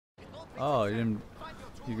Oh, you didn't.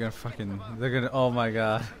 You're gonna fucking. They're gonna. Oh my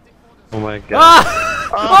god. Oh my god. Ah!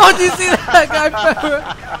 Oh, did you see that guy?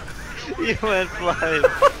 You went flying.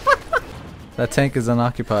 That tank is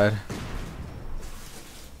unoccupied.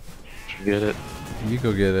 Get it. You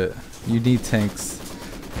go get it. You need tanks.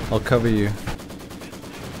 I'll cover you.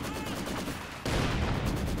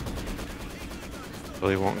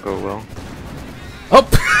 Really won't go well. Oh!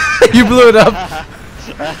 You blew it up!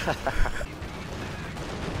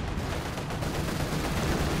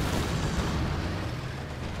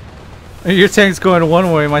 Your tank's going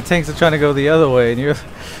one way, my tanks are trying to go the other way, and you're...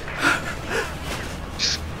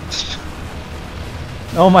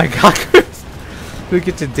 Oh my god, Chris! Look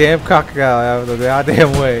at your damn crocodile out of the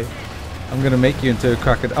goddamn way. I'm gonna make you into a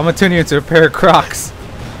crocodile. I'm gonna turn you into a pair of Crocs.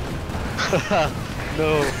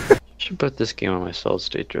 No. Should put this game on my solid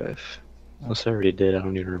state drive. Unless I already did, I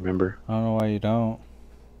don't even remember. I don't know why you don't.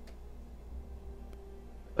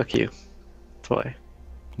 Fuck you. That's why.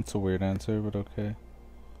 That's a weird answer, but okay.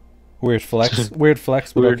 Weird flex. Weird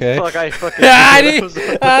flex, but Weird okay. fuck, I fucking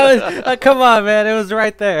Come on, man. It was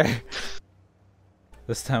right there.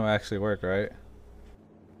 This time it actually worked, right?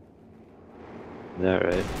 Yeah,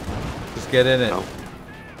 right. Just get in it. No.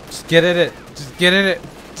 Just get in it. Just get in it.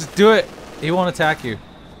 Just do it. He won't attack you.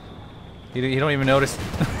 You don't even notice.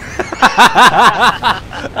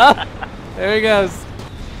 Oh, there he goes.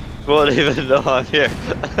 Won't even know I'm here.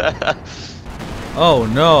 Oh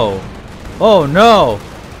no. Oh no.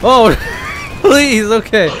 Oh, please.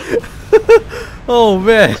 Okay. Oh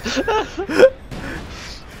man.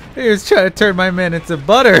 He was trying to turn my man into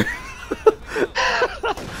butter.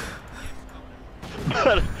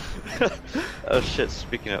 Oh shit,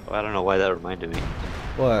 speaking of, I don't know why that reminded me.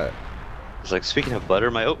 What? It's like, speaking of butter,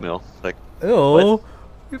 my oatmeal. Like, Ew. what?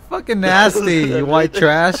 You're fucking nasty, you white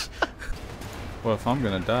trash. Well, if I'm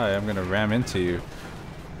gonna die, I'm gonna ram into you.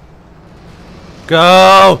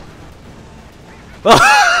 Go!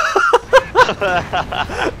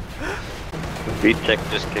 Beat tech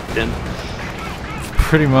just kicked in.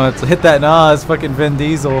 Pretty much. Hit that Nas, fucking Vin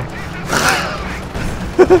Diesel.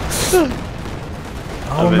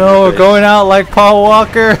 Oh no, we're going out like Paul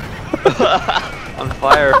Walker. On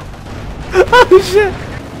fire. Oh shit.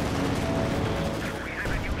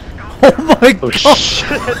 Oh my Oh god.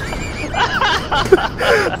 shit.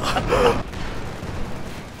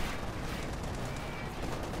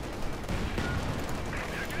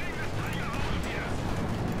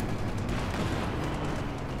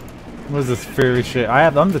 What is this fairy shit?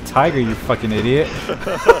 I'm the tiger, you fucking idiot.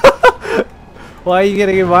 Why are you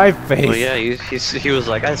getting in my face? Well, yeah, he was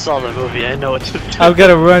like, I saw the movie, I know what to do. I'm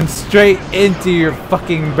gonna run straight into your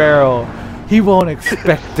fucking barrel. He won't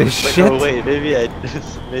expect this Like, shit. oh wait, maybe I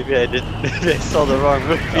didn't. Maybe I saw the wrong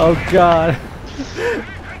movie. Oh god.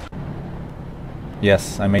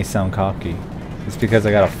 Yes, I may sound cocky. It's because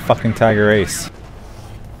I got a fucking tiger ace.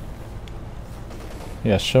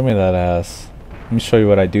 Yeah, show me that ass. Let me show you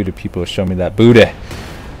what I do to people who show me that booty.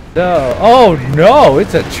 No. Oh no,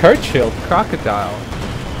 it's a Churchill crocodile.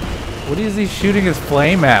 What is he shooting his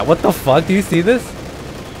flame at? What the fuck? Do you see this?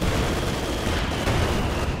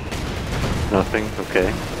 Nothing.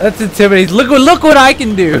 Okay. That's intimidating. Look what I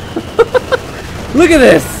can do. Look at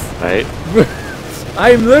this. Right.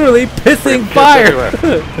 I'm literally pissing fire.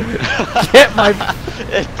 Get my.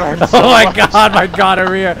 It burns. Oh my god, my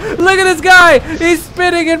gonorrhea. Look at this guy. He's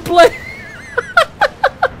spinning and playing.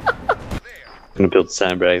 I'm gonna build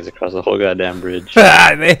sandbags across the whole goddamn bridge.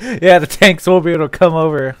 Yeah, the tanks won't be able to come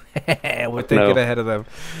over. We're thinking ahead of them.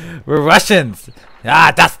 We're Russians.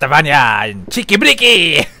 Ah, Dastavanya and Cheeky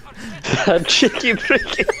Bricky. Cheeky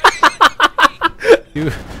Bricky.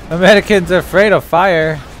 You Americans are afraid of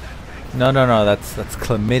fire. No, that's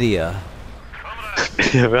chlamydia.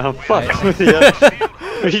 Yeah, but I'm fucked with you.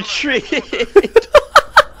 Retreat.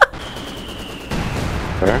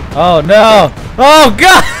 Oh no! Oh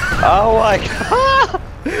god! Oh my god!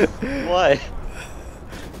 What?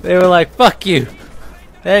 They were like, fuck you!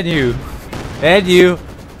 And you! And you!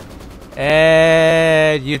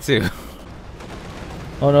 And you too!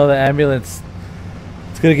 Oh no, the ambulance!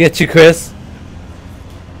 It's gonna get you, Chris!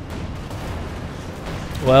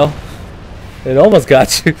 Well, it almost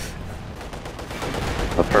got you!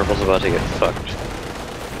 The purple's about to get fucked.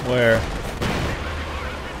 Where?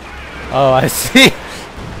 Oh, I see!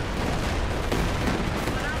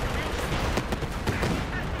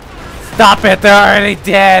 Stop it! They're already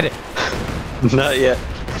dead! Not yet.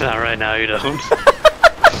 Not right now, you don't.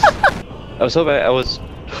 I was hoping I was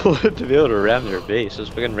to be able to ram their base. I was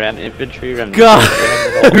fucking ram infantry, ram God!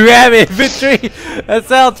 Ram infantry! That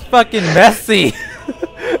sounds fucking messy!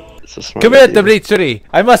 Come here, Dmitri!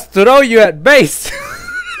 I must throw you at base!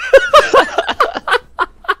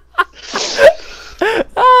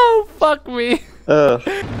 me.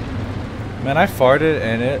 Man, I farted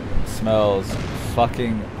and it smells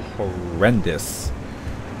fucking horrendous.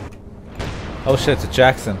 Oh shit, it's a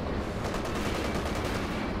Jackson.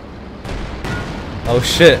 Oh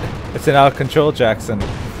shit, it's an out of control Jackson.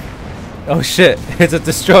 Oh shit, it's a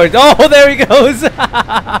destroyed. Oh, there he goes.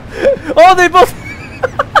 Oh, they both.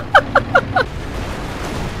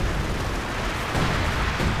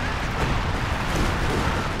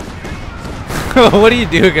 What do you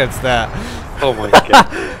do against that? Oh my god.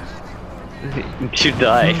 You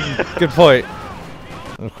die. Good point.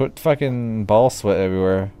 Quit fucking ball sweat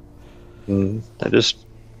everywhere. I just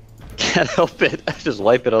can't help it. I just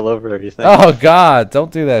wipe it all over everything. Oh god,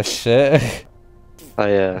 don't do that shit.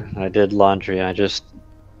 I did laundry and I just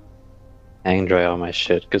hang dry all my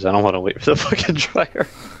shit because I don't want to wait for the fucking dryer.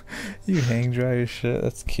 You hang dry your shit?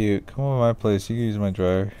 That's cute. Come on my place, you can use my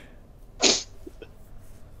dryer. It's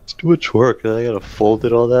too much work. I gotta fold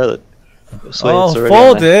it all that. So oh,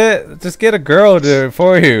 fold it! Just get a girl to do it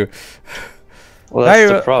for you. Well,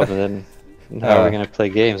 that's the problem. Then how are we gonna play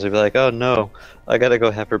games? They'd be like, oh no, I gotta go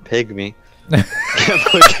have her peg me. Can't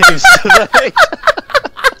play games tonight.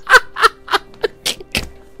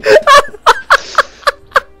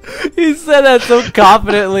 He said that so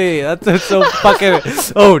confidently. That's so fucking.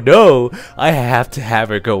 Oh no, I have to have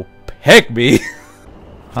her go peg me.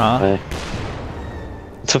 Huh? Hey.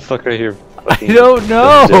 What the fuck are you? I don't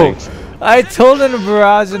know. I told them to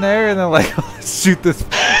barrage an area and they're like, let's shoot this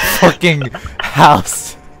fucking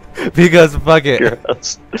house. Because fuck it.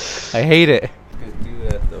 I hate it. Do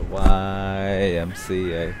at the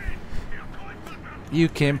YMCA. You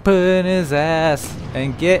can put in his ass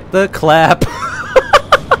and get the clap.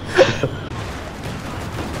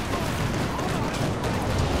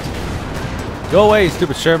 Go away, you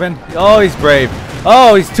stupid Sherman. Oh, he's brave.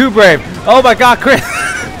 Oh, he's too brave. Oh my god, Chris.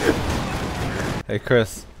 Hey,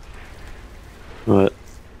 Chris. What?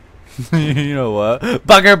 You know what?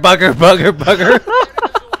 Bugger, bugger, bugger, bugger.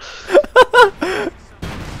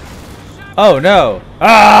 Oh no.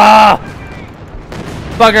 Ah!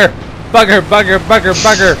 Bugger, bugger, bugger, bugger,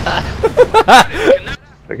 bugger.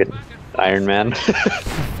 Fucking Iron Man.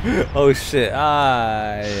 Oh shit,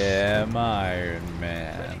 I am Iron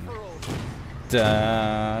Man.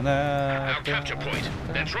 Da, da, Our capture point.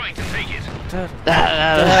 They're trying to take it.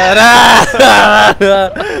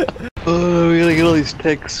 Oh, we gotta get all these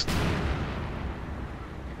ticks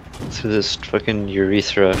through this fucking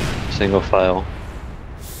urethra single file.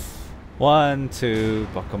 1, 2,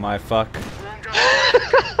 buckle my fuck.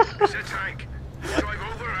 It's a tank. Drive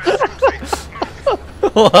over and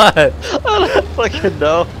move. What? I don't fucking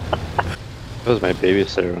know. That was my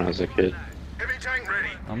babysitter when I was a kid. Heavy tank ready.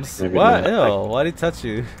 Maybe What? not. Ew, why'd he touch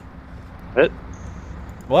you? What?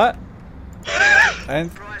 What? And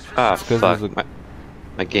Ah, It's 'cause fuck. there's a-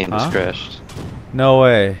 My game Huh? just crashed. no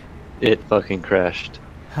way. It fucking crashed.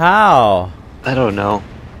 How? I don't know.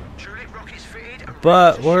 Tulip rockets fitted.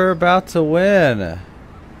 But we're about to win.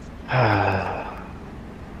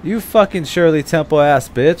 You fucking Shirley Temple ass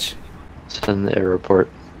bitch. Send the error report.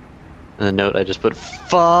 And the note I just put,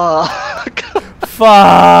 fuck!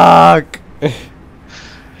 Fuck!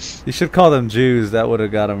 You should call them Jews. That would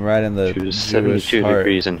have got them right in the It was Jewish 72 heart.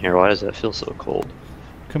 degrees in here. Why does that feel so cold?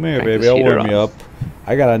 Come here, Crank baby. this I'll heater warm you on. up.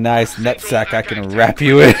 I got a nice nutsack I can wrap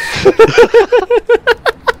you in.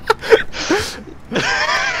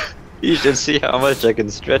 You should see how much I can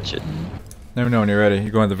stretch it. Let me know when you're ready. You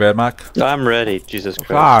going to the Vedmak? I'm ready, Jesus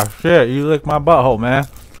Christ. Ah, shit. You licked my butthole, man.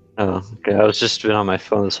 Oh, okay. I was just been on my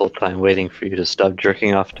phone this whole time waiting for you to stop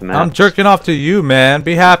jerking off to Matt. I'm jerking off to you, man.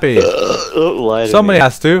 Be happy. Don't lie to Somebody me.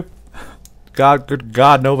 has to. God, good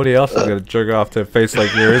God, nobody else is gonna jerk off to a face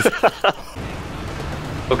like yours.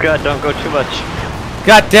 Oh god, don't go too much.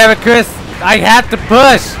 God damn it, Chris! I have to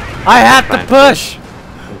push! I have to Fine. push!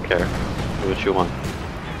 I don't care. Do what you want.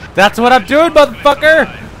 That's what I'm doing,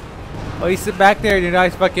 motherfucker! Oh, you sit back there in your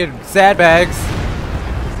nice fucking sandbags.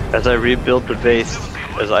 As I rebuild the base,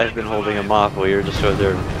 as I've been holding him off while you're just over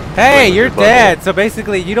there. Hey, playing with you're your butthole. dead, so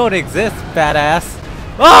basically you don't exist, fat ass.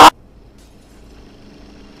 Ah!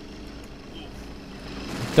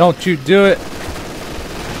 Don't you do it.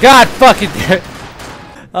 God fucking damn it.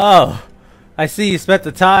 Oh, I see you spent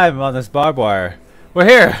the time on this barbed wire. Well,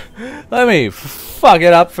 here, let me fuck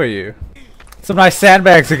it up for you. Some nice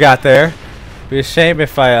sandbags you got there. Be a shame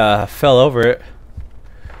if I fell over it.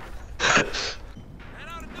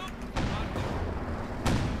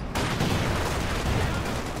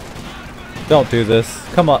 Don't do this.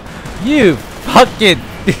 Come on. You fucking...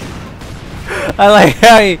 I like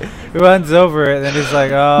how he runs over it and then he's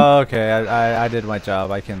like, oh, okay, I did my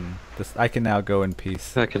job. I can now go in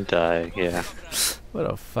peace. I can die, yeah. What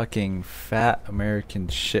a fucking fat American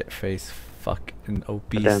shit face, fucking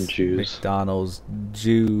obese Damn Jews. McDonald's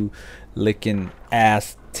Jew licking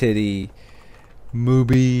ass titty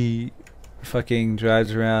mooby fucking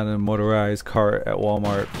drives around in a motorized cart at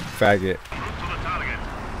Walmart faggot.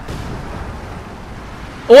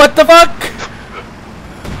 What the fuck?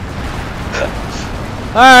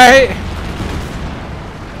 Alright.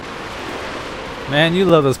 Man, you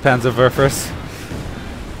love those Panzerwerfers.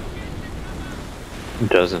 It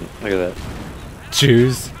doesn't. Look at that.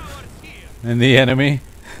 Jews. And the enemy.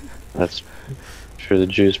 That's I'm sure the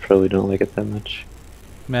Jews probably don't like it that much.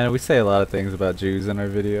 Man, we say a lot of things about Jews in our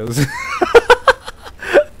videos.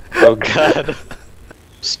 Oh god.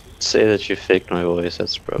 Say that you faked my voice,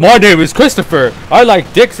 that's probably. My name is Christopher. I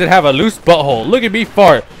like dicks that have a loose butthole. Look at me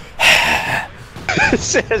fart.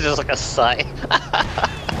 It's just like a sigh.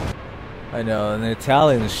 I know, and the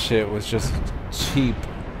Italian shit was just cheap.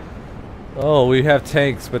 Oh, we have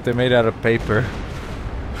tanks, but they're made out of paper.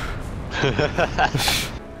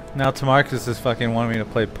 Now Tamarcus is fucking wanting me to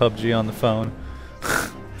play PUBG on the phone.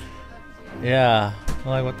 Yeah, I'm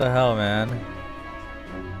like, what the hell, man?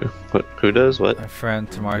 What? Who does what? My friend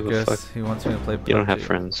Who the Tamarcus, fuck? he wants me to play PUBG. You don't have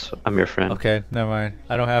friends. I'm your friend. Okay, never mind.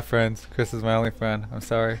 I don't have friends. Chris is my only friend. I'm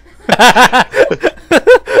sorry.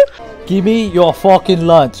 Give me your fucking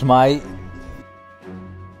lunch, mate.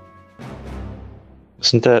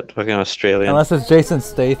 Isn't that fucking Australian? Unless it's Jason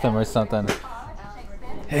Statham or something.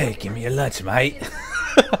 Hey, give me your lunch, mate.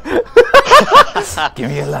 Give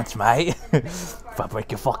me your lunch, mate. If I break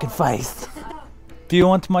your fucking face. Do you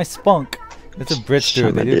want my spunk? It's a British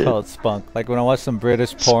dude. They do call it spunk. Like when I watch some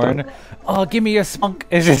British porn. Oh, give me your spunk.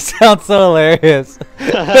 It just sounds so hilarious.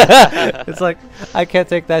 It's like, I can't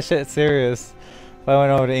take that shit serious. If I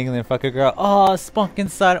went over to England and fuck a girl. Oh, spunk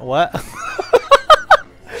inside. What?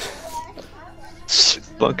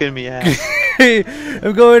 Spunking me ass.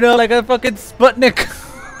 I'm going out like a fucking Sputnik.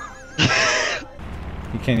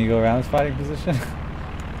 Can you go around this fighting position?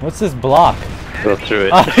 What's this block? Go through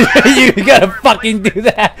it. Oh, you gotta fucking do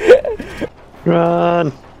that.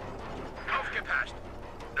 Run! Aufgepasst!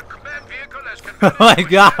 The command vehicle has Oh my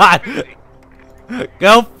god.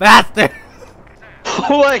 Go faster.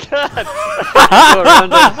 Oh my god! Go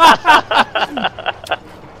around it.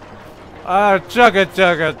 Ah, chugga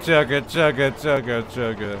chugga chugga chugga chugga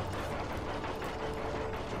chugga.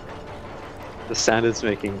 The sound it's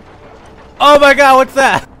making. Oh my god, what's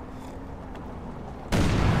that?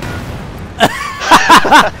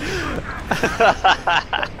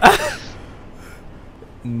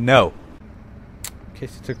 No.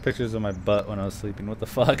 Casey took pictures of my butt when I was sleeping. What the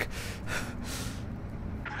fuck?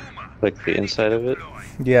 Like the inside of it?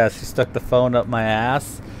 Yeah, she stuck the phone up my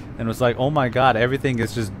ass and was like, oh my god, everything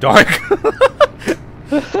is just dark.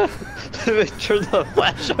 Turn the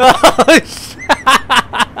flash on. Oh, shit.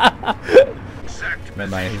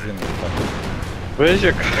 Midnight, he's gonna be fucking. Where is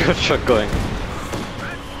your cargo truck going?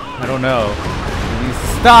 I don't know. It needs to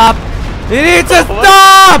stop! It needs to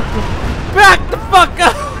stop! Back the fuck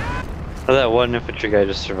up! How that one infantry guy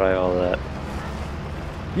just survived all that?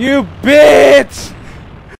 You bitch!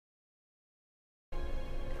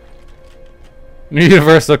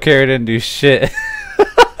 Universal carrier didn't do shit.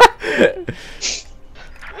 Work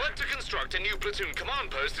to construct a new platoon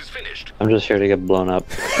command post is finished. I'm just here to get blown up.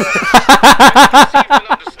 Received and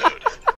understood.